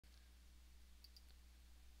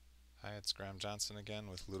Hi, it's Graham Johnson again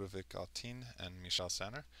with Ludovic Altin and Michel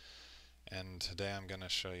Saner, and today I'm going to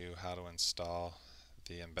show you how to install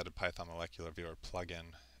the Embedded Python Molecular Viewer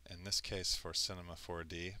plugin, in this case for Cinema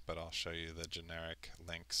 4D, but I'll show you the generic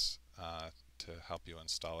links to help you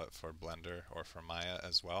install it for Blender or for Maya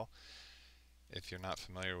as well. If you're not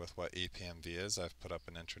familiar with what ePMV is, I've put up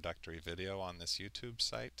an introductory video on this YouTube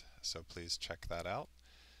site, so please check that out,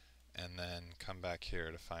 and then come back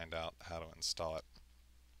here to find out how to install it.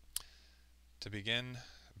 To begin,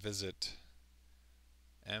 visit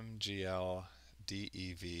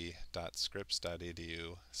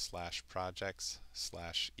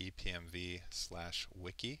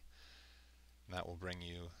mgldev.scripts.edu/projects/epmv/wiki. That will bring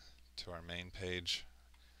you to our main page,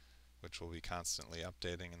 which will be constantly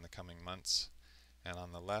updating in the coming months. And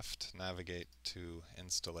on the left, navigate to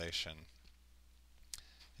installation.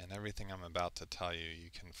 And everything I'm about to tell you,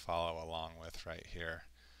 you can follow along with right here.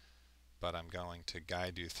 But I'm going to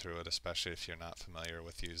guide you through it, especially if you're not familiar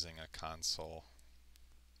with using a console.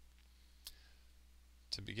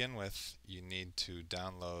 To begin with, you need to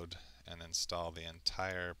download and install the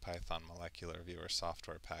entire Python Molecular Viewer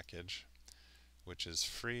software package, which is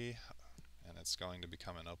free, and it's going to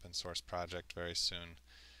become an open source project very soon.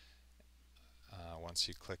 Once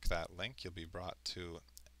you click that link, you'll be brought to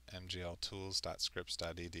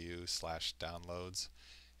mgltools.scripts.edu/downloads,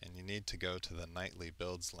 and you need to go to the nightly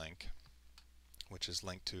builds link, which is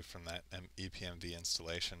linked to from that ePMV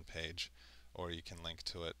installation page, or you can link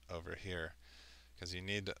to it over here, because you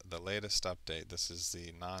need the latest update. This is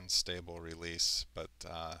the non-stable release, but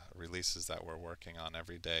releases that we're working on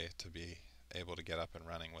every day to be able to get up and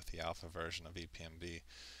running with the alpha version of ePMV.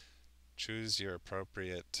 Choose your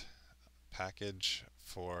appropriate package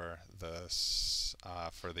for the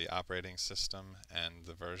operating system and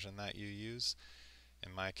the version that you use.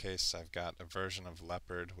 In my case, I've got a version of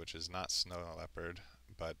Leopard, which is not Snow Leopard,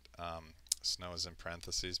 but Snow is in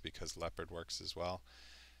parentheses because Leopard works as well.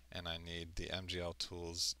 And I need the MGL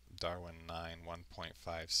Tools Darwin 9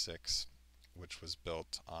 1.56, which was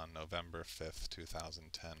built on November 5th,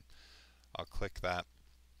 2010. I'll click that,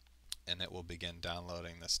 and it will begin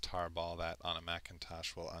downloading this tarball that on a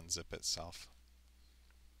Macintosh will unzip itself.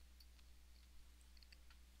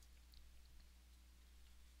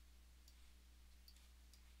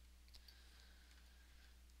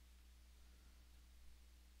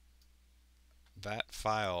 That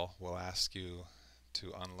file will ask you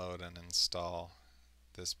to unload and install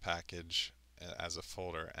this package as a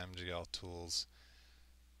folder, MGL Tools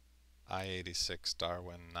i86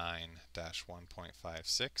 Darwin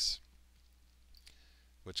 9-1.56,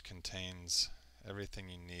 which contains everything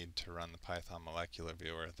you need to run the Python Molecular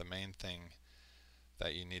Viewer. The main thing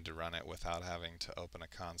that you need to run it without having to open a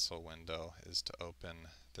console window is to open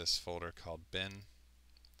this folder called bin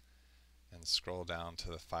and scroll down to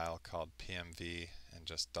the file called PMV and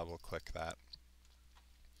just double click that.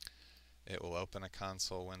 It will open a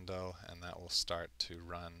console window, and that will start to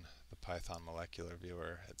run the Python Molecular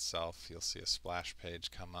Viewer itself. You'll see a splash page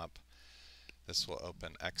come up. This will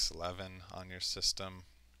open X11 on your system,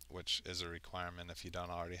 which is a requirement if you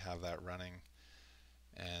don't already have that running,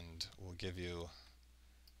 and will give you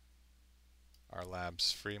our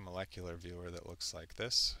lab's free molecular viewer that looks like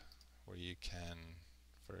this, where you can,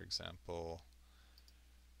 for example,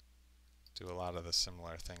 do a lot of the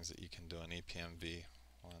similar things that you can do in ePMV.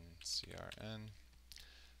 1CRN.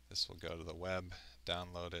 This will go to the web,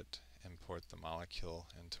 download it, import the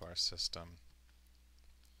molecule into our system.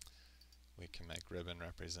 We can make ribbon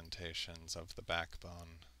representations of the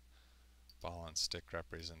backbone, ball and stick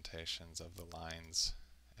representations of the lines,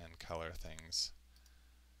 and color things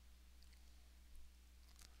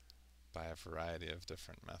by a variety of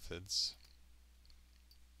different methods.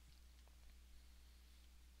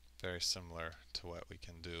 Very similar to what we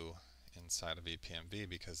can do inside of ePMV,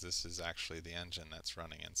 because this is actually the engine that's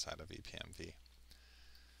running inside of ePMV.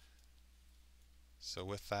 So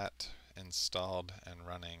with that installed and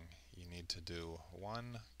running, you need to do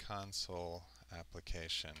one console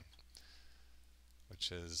application,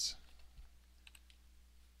 which is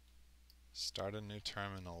start a new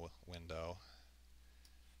terminal window.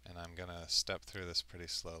 And I'm going to step through this pretty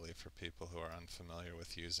slowly for people who are unfamiliar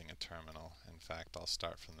with using a terminal. In fact, I'll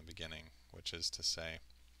start from the beginning, which is to say,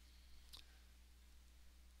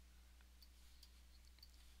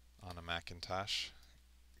 on a Macintosh,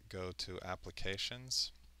 go to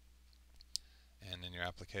Applications, and in your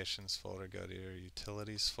Applications folder, go to your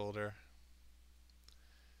Utilities folder,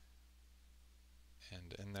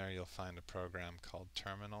 and in there you'll find a program called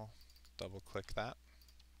Terminal. Double-click that.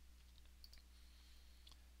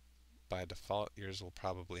 By default, yours will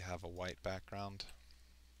probably have a white background,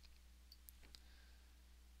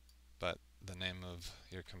 the name of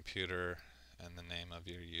your computer and the name of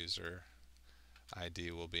your user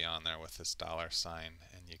ID will be on there with this $sign,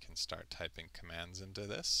 and you can start typing commands into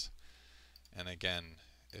this. And again,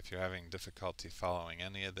 if you're having difficulty following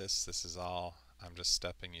any of this, this is all, I'm just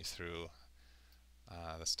stepping you through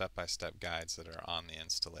the step-by-step guides that are on the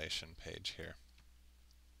installation page here.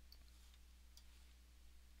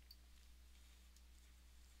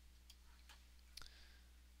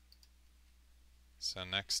 So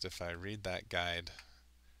next, if I read that guide,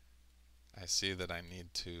 I see that I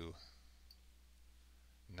need to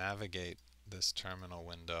navigate this terminal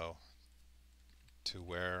window to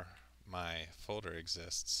where my folder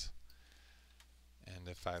exists. And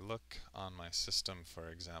if I look on my system, for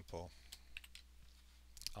example,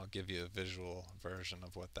 I'll give you a visual version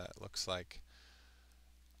of what that looks like.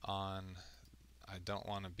 I don't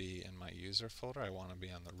want to be in my user folder, I want to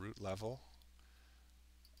be on the root level,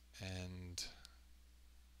 and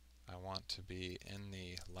I want to be in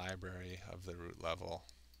the library of the root level.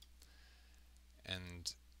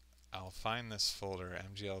 And I'll find this folder,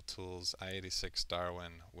 MGL Tools i86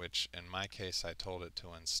 Darwin, which in my case I told it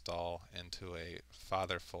to install into a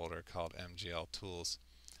father folder called MGL Tools,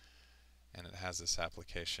 and it has this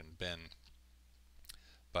application bin.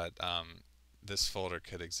 But this folder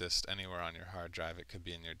could exist anywhere on your hard drive. It could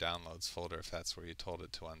be in your downloads folder if that's where you told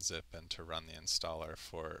it to unzip and to run the installer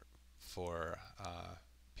for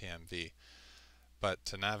PMV. But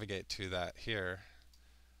to navigate to that here,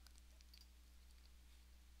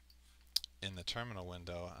 in the terminal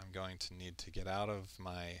window, I'm going to need to get out of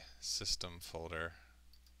my system folder .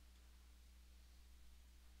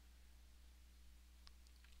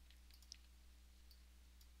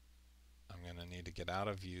 I'm going to need to get out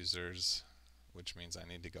of users, which means I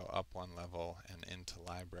need to go up one level and into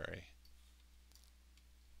library.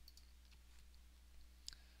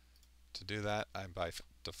 To do that, I by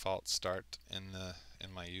default start in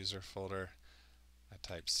my user folder. I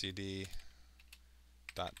type cd ...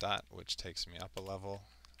 which takes me up a level,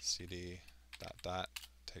 cd ...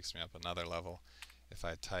 takes me up another level. If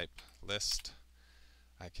I type list,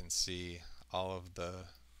 I can see all of the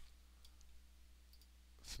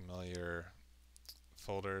familiar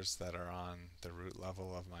folders that are on the root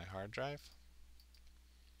level of my hard drive.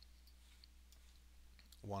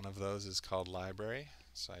 One of those is called library,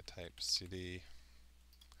 so I type cd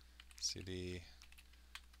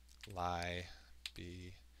li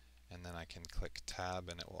b, and then I can click tab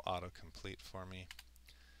and it will autocomplete for me.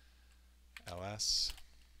 ls,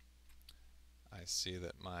 I see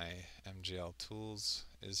that my MGL Tools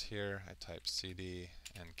is here. I type cd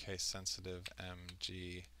and case sensitive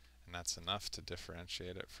mg, and that's enough to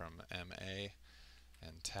differentiate it from MA,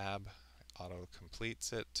 and tab auto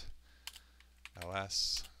completes it.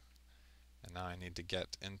 ls, and now I need to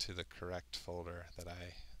get into the correct folder that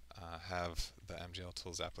I have the MGL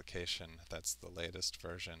Tools application. That's the latest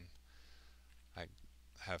version. I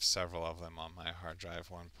have several of them on my hard drive,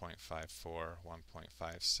 1.54,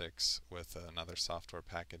 1.56 with another software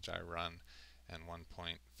package I run, and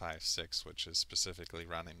 1.56 which is specifically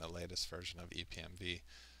running the latest version of ePMV.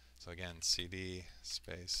 So again, cd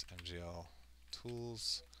space MGL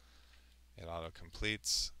Tools, it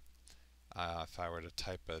auto-completes. If I were to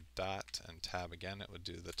type a dot and tab again, it would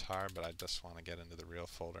do the tar, but I just want to get into the real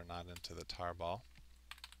folder, not into the tarball.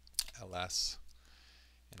 ls,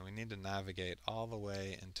 and we need to navigate all the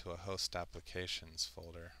way into a host applications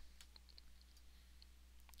folder,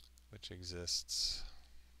 which exists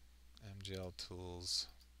MGL Tools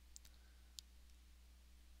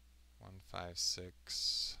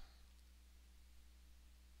 156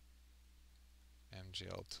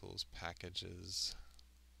 MGL Tools packages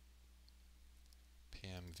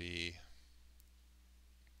PMV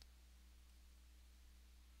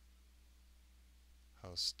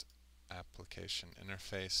host application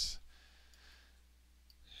interface.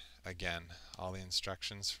 Again, all the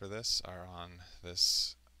instructions for this are on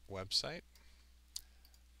this website,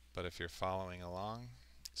 but if you're following along,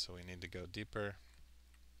 so we need to go deeper,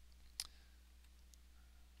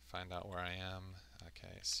 find out where I am.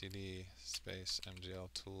 Okay, cd space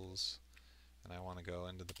MGL Tools, and I want to go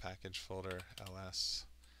into the package folder, ls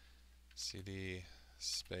cd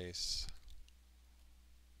space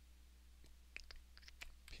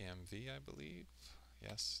PMV, I believe.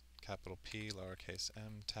 Yes, capital P, lowercase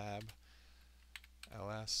m, tab,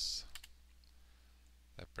 ls.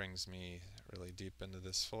 That brings me really deep into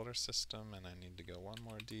this folder system, and I need to go one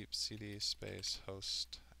more deep, cd space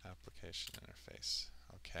host application interface.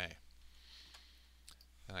 Okay.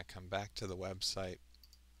 Then I come back to the website.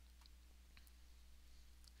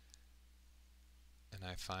 And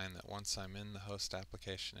I find that once I'm in the host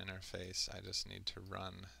application interface, I just need to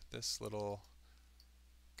run this little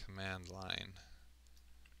command line,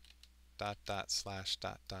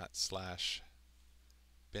 //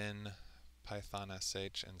 bin python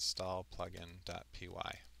sh install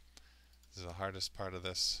plugin.py. This is the hardest part of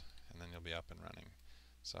this, and then you'll be up and running.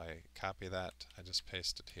 So I copy that, I just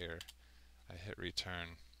paste it here, I hit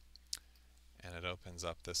return, and it opens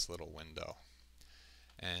up this little window.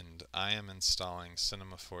 And I am installing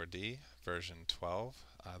Cinema 4D version 12.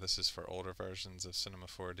 This is for older versions of Cinema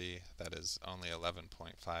 4D. That is only 11.5,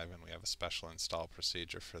 and we have a special install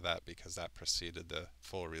procedure for that because that preceded the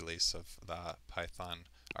full release of the Python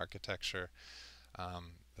architecture.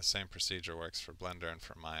 The same procedure works for Blender and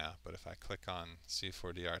for Maya, but if I click on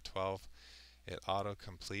C4DR12, it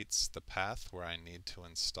auto-completes the path where I need to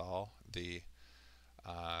install the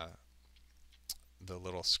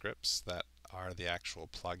little scripts that are the actual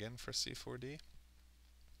plugin for C4D,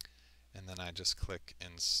 and then I just click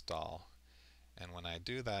install, and when I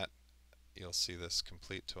do that you'll see this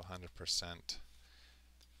complete to 100%,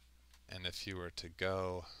 and if you were to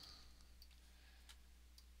go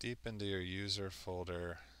deep into your user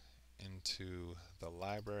folder, into the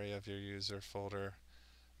library of your user folder,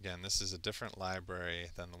 again this is a different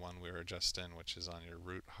library than the one we were just in, which is on your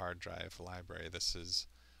root hard drive library. This is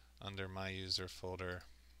under my user folder,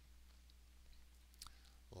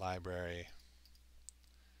 library,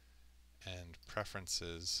 and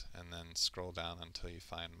preferences, and then scroll down until you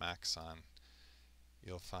find Maxon.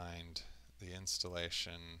 You'll find the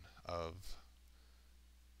installation of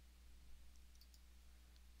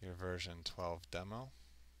your version 12 demo,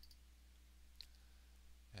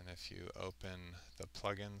 and if you open the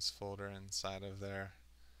plugins folder inside of there,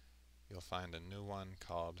 you'll find a new one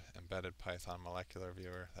called Embedded Python Molecular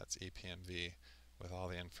Viewer. That's ePMV, with all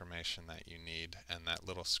the information that you need, and that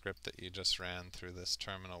little script that you just ran through this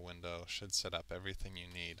terminal window should set up everything you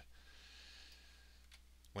need.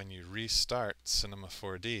 When you restart Cinema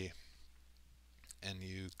 4D and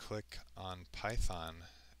you click on Python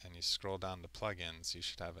and you scroll down to plugins, you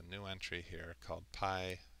should have a new entry here called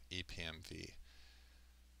Py ePMV.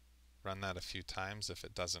 Run that a few times. If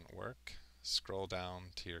it doesn't work, scroll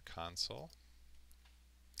down to your console.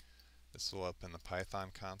 This will open the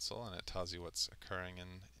Python console, and it tells you what's occurring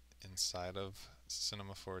inside of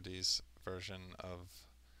Cinema 4D's version of,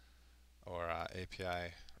 or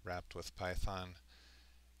API wrapped with Python,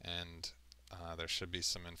 and there should be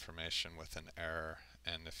some information with an error,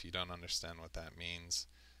 and if you don't understand what that means,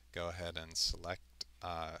 go ahead and select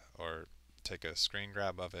or take a screen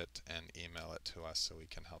grab of it and email it to us so we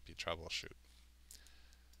can help you troubleshoot.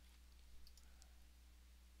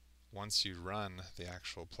 Once you run the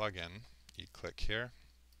actual plugin, you click here,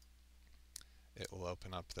 it will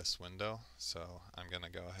open up this window, so I'm going to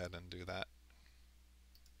go ahead and do that.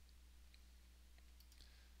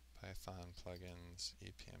 Python plugins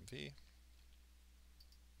ePMV.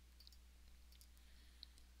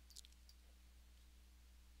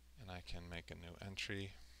 And I can make a new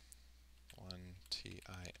entry, 1TIM,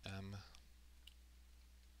 and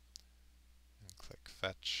click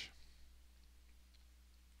fetch.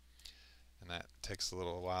 And that takes a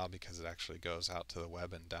little while because it actually goes out to the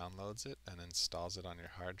web and downloads it and installs it on your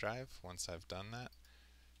hard drive. Once I've done that,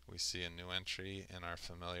 we see a new entry in our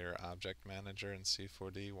familiar object manager in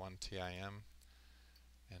C4D, 1TIM.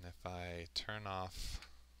 And if I turn off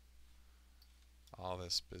all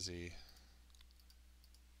this busy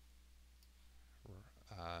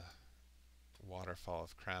waterfall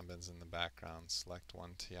of cram bins in the background, select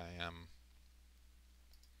 1TIM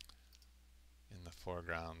in the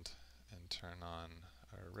foreground, and turn on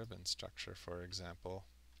our ribbon structure, for example,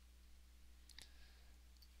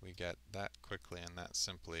 we get that quickly and that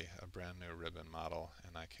simply a brand new ribbon model,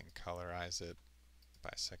 and I can colorize it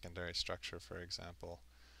by secondary structure, for example.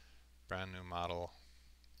 Brand new model,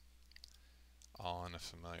 all in a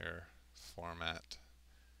familiar format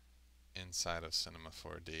inside of Cinema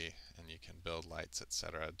 4D, and you can build lights,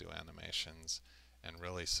 etc., do animations, and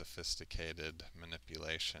really sophisticated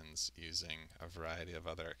manipulations using a variety of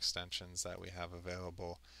other extensions that we have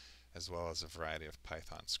available, as well as a variety of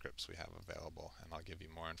Python scripts we have available, and I'll give you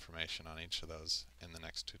more information on each of those in the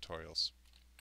next tutorials.